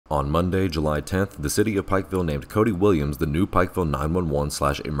On Monday, July 10th, the city of Pikeville named Cody Williams the new Pikeville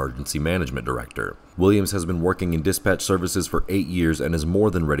 911/Emergency Management Director. Williams has been working in dispatch services for 8 years and is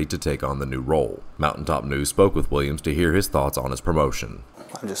more than ready to take on the new role. Mountaintop News spoke with Williams to hear his thoughts on his promotion.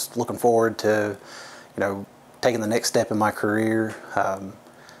 I'm just looking forward to, taking the next step in my career,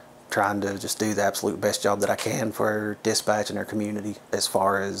 trying to just do the absolute best job that I can for dispatch and our community as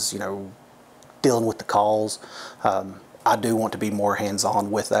far as, dealing with the calls. I do want to be more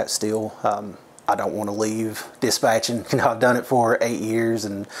hands-on with that still. I don't want to leave dispatching. I've done it for 8 years,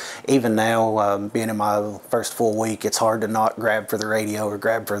 and even now, being in my first full week, it's hard to not grab for the radio or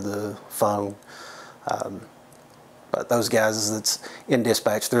grab for the phone. But those guys that's in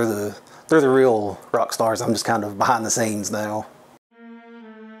dispatch, they're the real rock stars. I'm just kind of behind the scenes now.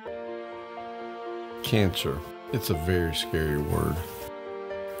 Cancer, it's a very scary word.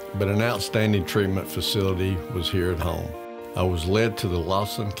 But an outstanding treatment facility was here at home. I was led to the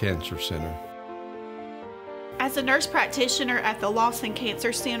Lawson Cancer Center. As a nurse practitioner at the Lawson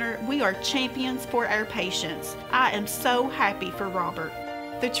Cancer Center, we are champions for our patients. I am so happy for Robert.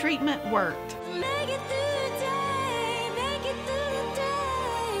 The treatment worked.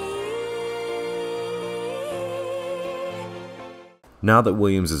 Now that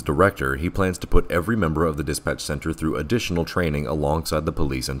Williams is director, he plans to put every member of the dispatch center through additional training alongside the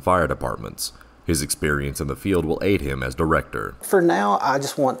police and fire departments. His experience in the field will aid him as director. For now, I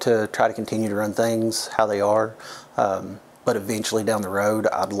just want to try to continue to run things how they are, but eventually down the road,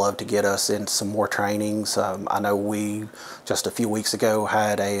 I'd love to get us into some more trainings. I know we, just a few weeks ago,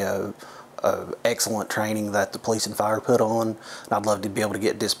 had a excellent training that the police and fire put on, and I'd love to be able to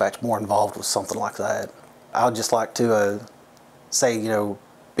get dispatch more involved with something like that. I would just like to say,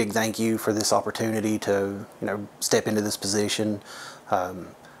 big thank you for this opportunity to, step into this position.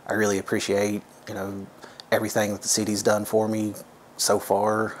 I really appreciate, everything that the city's done for me so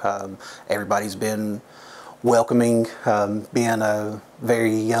far. Everybody's been welcoming, being a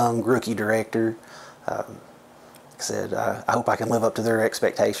very young rookie director. Like I said, I hope I can live up to their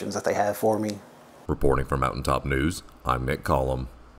expectations that they have for me. Reporting for Mountaintop News, I'm Nick Collum.